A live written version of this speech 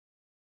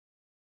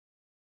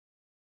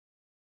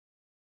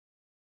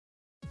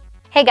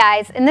Hey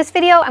guys, in this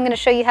video I'm going to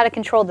show you how to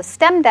control the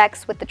stem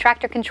decks with the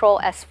Traktor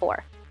Kontrol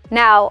S4.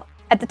 Now,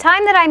 at the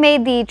time that I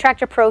made the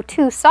Traktor Pro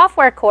 2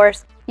 software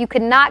course, you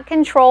could not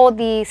control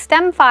the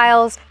stem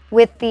files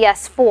with the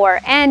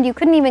S4, and you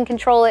couldn't even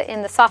control it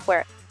in the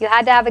software. You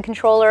had to have a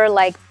controller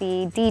like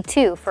the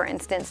D2, for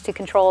instance, to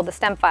control the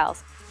stem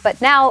files. But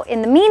now,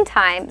 in the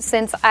meantime,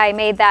 since I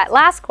made that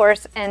last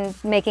course and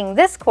making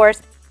this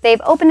course,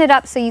 they've opened it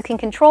up so you can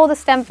control the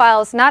stem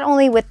files not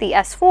only with the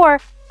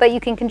S4, but you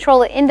can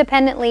control it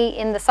independently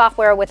in the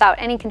software without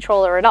any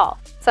controller at all.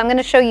 So I'm going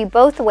to show you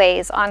both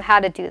ways on how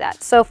to do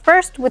that. So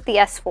first with the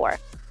S4.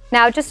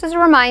 Now just as a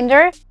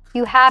reminder,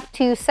 you have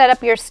to set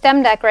up your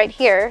stem deck right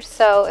here.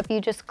 So if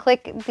you just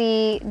click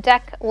the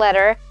deck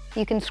letter,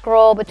 you can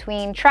scroll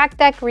between track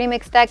deck,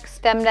 remix deck,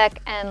 stem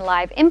deck, and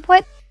live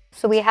input.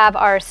 So we have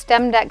our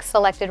stem deck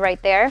selected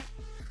right there.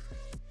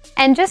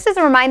 And just as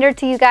a reminder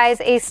to you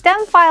guys, a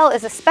stem file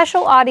is a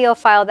special audio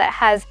file that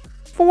has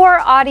 4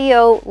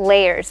 audio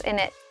layers in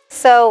it.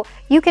 So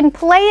you can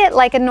play it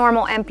like a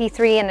normal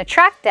MP3 in a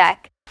track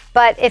deck,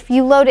 but if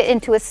you load it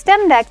into a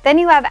stem deck, then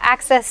you have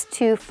access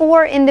to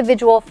 4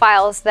 individual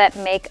files that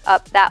make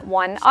up that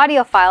one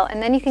audio file,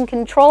 and then you can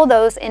control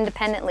those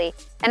independently.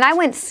 And I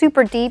went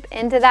super deep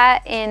into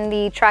that in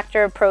the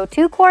Traktor Pro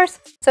 2 course,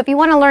 so if you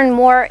want to learn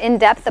more in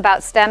depth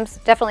about stems,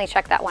 definitely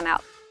check that one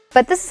out.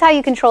 But this is how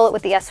you control it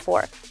with the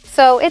S4.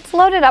 So it's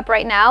loaded up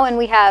right now, and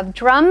we have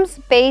drums,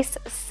 bass,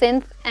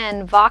 synth,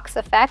 and Vox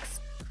effects.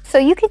 So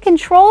you can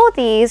control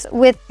these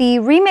with the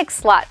remix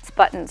slots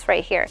buttons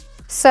right here.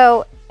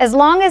 So as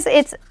long as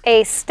it's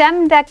a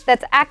stem deck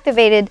that's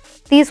activated,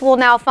 these will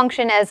now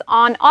function as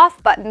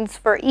on-off buttons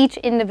for each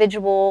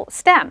individual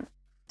stem.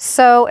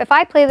 So if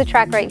I play the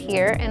track right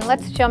here, and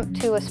let's jump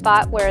to a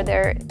spot where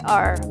there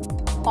are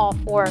all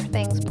 4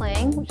 things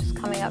playing, which is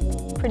coming up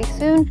pretty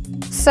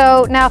soon.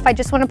 So now if I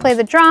just want to play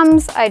the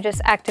drums, I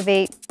just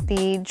activate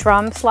the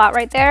drum slot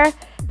right there.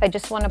 If I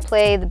just want to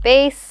play the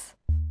bass,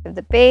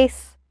 the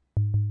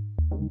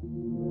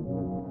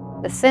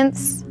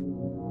synths,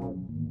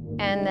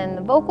 and then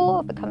the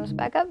vocal, if it comes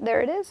back up,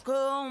 there it is.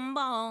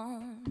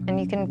 And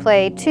you can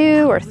play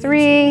 2 or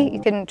 3.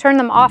 You can turn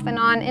them off and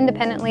on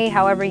independently,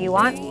 however you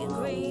want.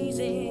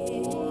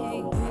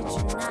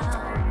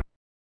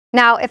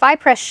 Now, if I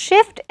press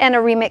Shift and a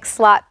remix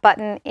slot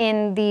button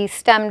in the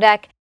stem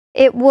deck,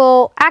 it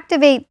will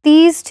activate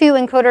these 2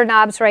 encoder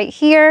knobs right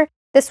here.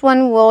 This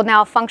one will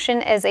now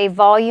function as a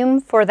volume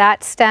for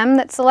that stem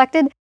that's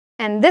selected.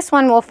 And this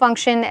one will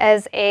function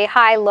as a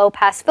high-low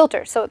pass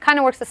filter. So it kind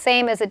of works the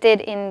same as it did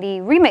in the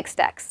remix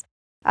decks.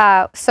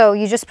 So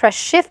you just press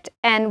Shift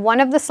and one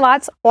of the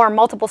slots, or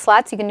multiple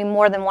slots. You can do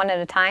more than one at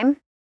a time.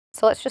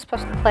 So let's just push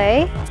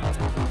play.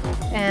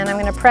 And I'm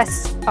going to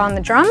press on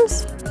the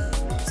drums.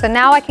 So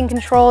now I can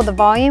control the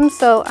volume.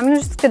 So I'm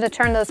just going to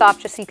turn those off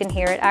just so you can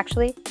hear it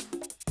actually.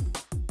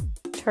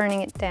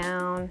 Turning it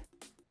down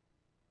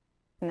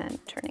and then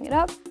turning it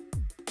up.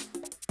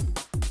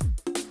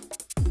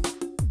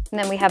 And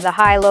then we have the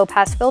high-low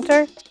pass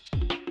filter.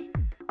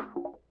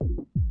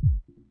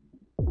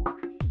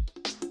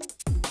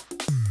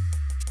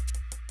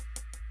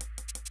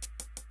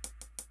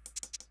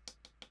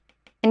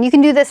 And you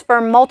can do this for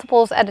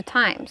multiples at a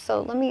time.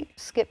 So let me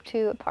skip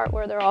to a part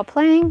where they're all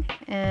playing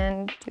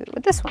and do it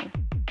with this one.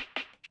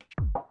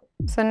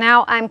 So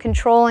now I'm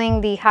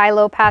controlling the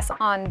high-low pass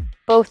on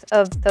both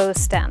of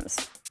those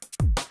stems.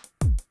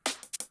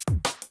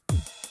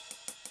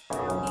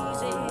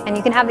 And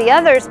you can have the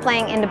others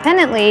playing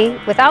independently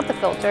without the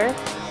filter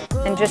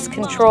and just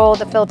control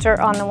the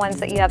filter on the ones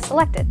that you have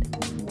selected.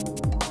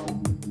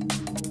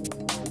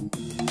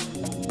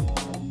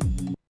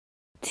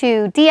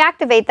 To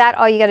deactivate that,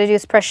 all you got to do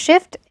is press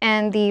Shift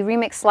and the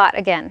remix slot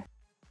again.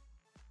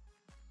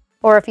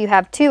 Or if you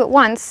have 2 at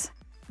once,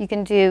 you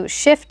can do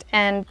Shift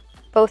and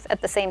both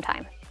at the same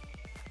time.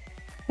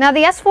 Now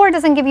the S4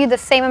 doesn't give you the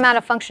same amount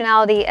of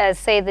functionality as,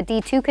 say, the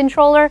D2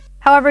 controller.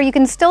 However, you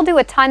can still do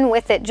a ton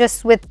with it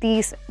just with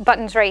these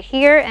buttons right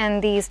here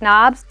and these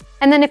knobs.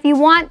 And then if you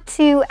want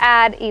to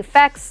add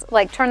effects,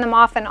 like turn them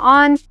off and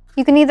on,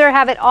 you can either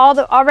have it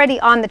already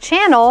on the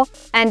channel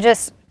and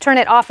just turn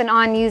it off and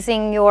on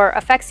using your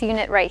effects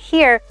unit right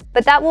here,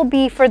 but that will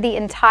be for the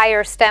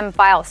entire stem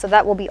file, so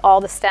that will be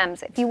all the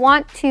stems. If you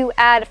want to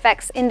add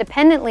effects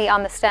independently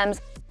on the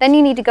stems, then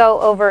you need to go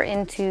over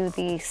into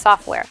the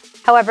software.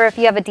 However, if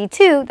you have a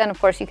D2, then of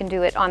course you can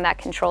do it on that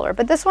controller.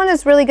 But this one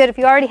is really good if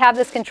you already have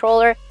this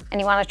controller and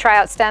you want to try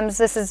out stems.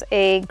 This is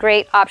a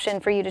great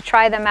option for you to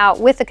try them out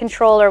with a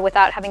controller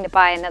without having to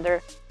buy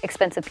another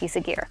expensive piece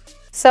of gear.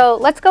 So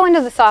let's go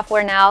into the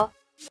software now,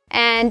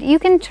 and you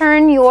can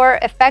turn your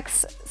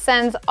effects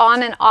sends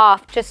on and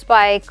off just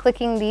by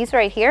clicking these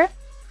right here.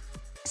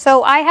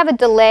 So I have a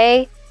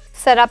delay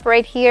set up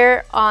right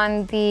here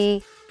on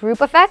the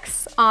group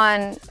effects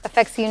on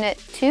effects unit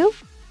 2.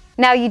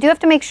 Now you do have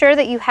to make sure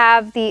that you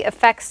have the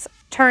effects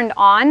turned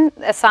on,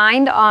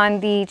 assigned on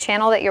the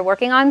channel that you're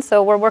working on.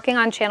 So we're working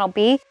on channel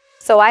B.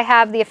 So I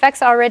have the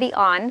effects already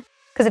on,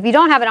 because if you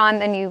don't have it on,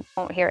 then you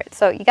won't hear it.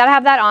 So you gotta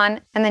have that on,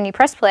 and then you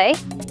press play.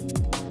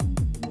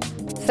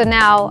 So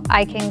now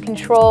I can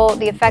control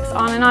the effects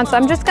on and on. So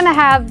I'm just gonna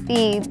have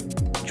the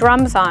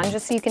drums on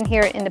just so you can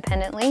hear it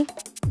independently.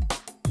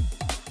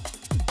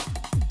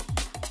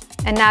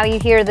 And now you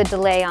hear the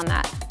delay on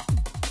that.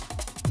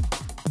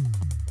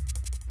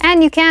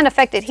 And you can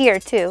affect it here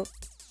too.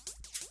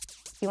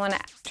 You want to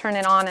turn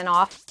it on and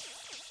off.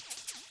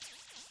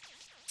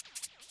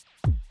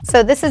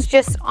 So this is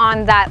just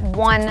on that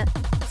one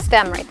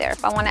stem right there.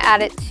 If I want to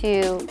add it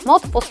to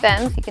multiple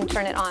stems, you can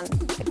turn it on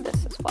like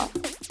this as well.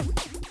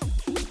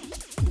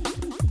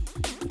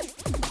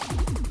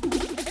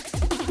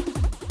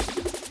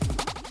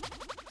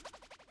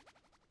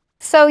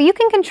 So you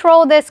can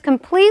control this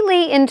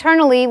completely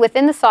internally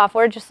within the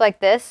software, just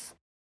like this.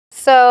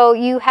 So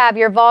you have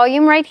your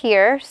volume right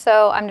here.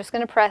 So I'm just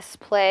going to press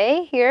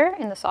play here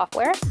in the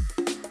software.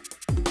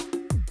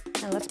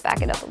 And let's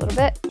back it up a little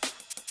bit.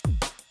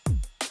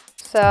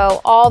 So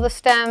all the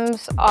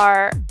stems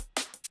are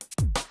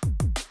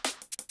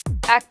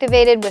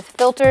activated with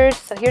filters.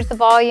 So here's the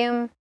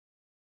volume.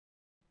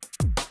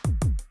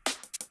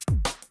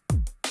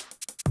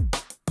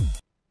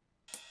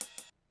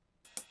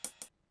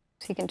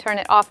 So you can turn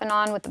it off and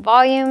on with the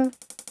volume.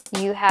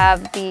 You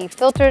have the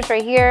filters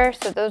right here.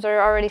 So those are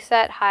already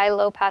set. High,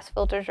 low pass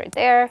filters right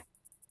there.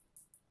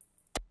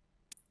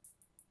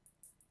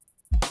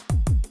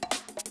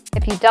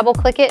 If you double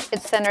click it,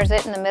 it centers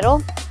it in the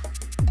middle.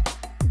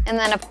 And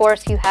then of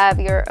course you have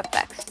your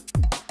effects.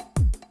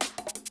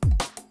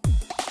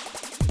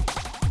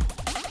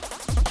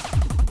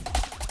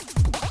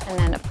 And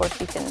then of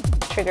course you can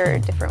trigger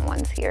different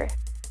ones here,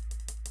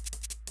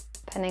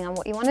 depending on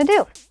what you want to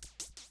do.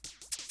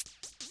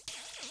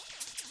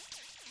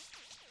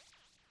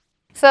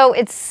 So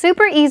it's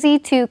super easy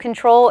to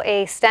control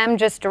a stem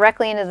just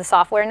directly into the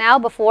software now.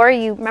 Before,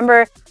 you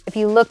remember if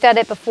you looked at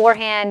it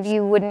beforehand,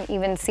 you wouldn't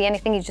even see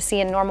anything. You just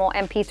see a normal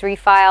MP3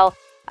 file.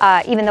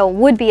 Even though it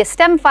would be a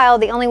stem file,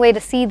 the only way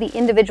to see the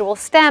individual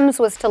stems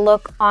was to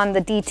look on the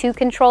D2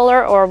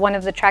 controller or one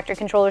of the Traktor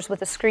controllers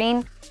with a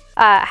screen.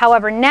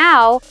 However,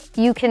 now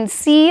you can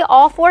see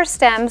all 4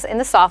 stems in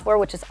the software,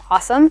 which is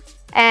awesome,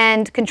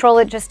 and control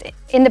it just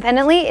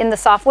independently in the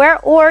software,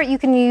 or you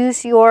can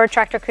use your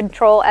Traktor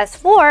Kontrol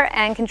S4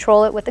 and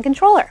control it with the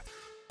controller.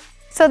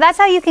 So that's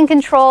how you can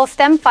control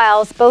stem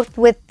files both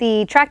with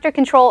the Traktor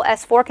Kontrol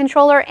S4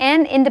 controller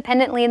and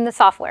independently in the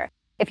software.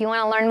 If you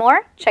want to learn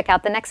more, check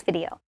out the next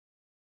video.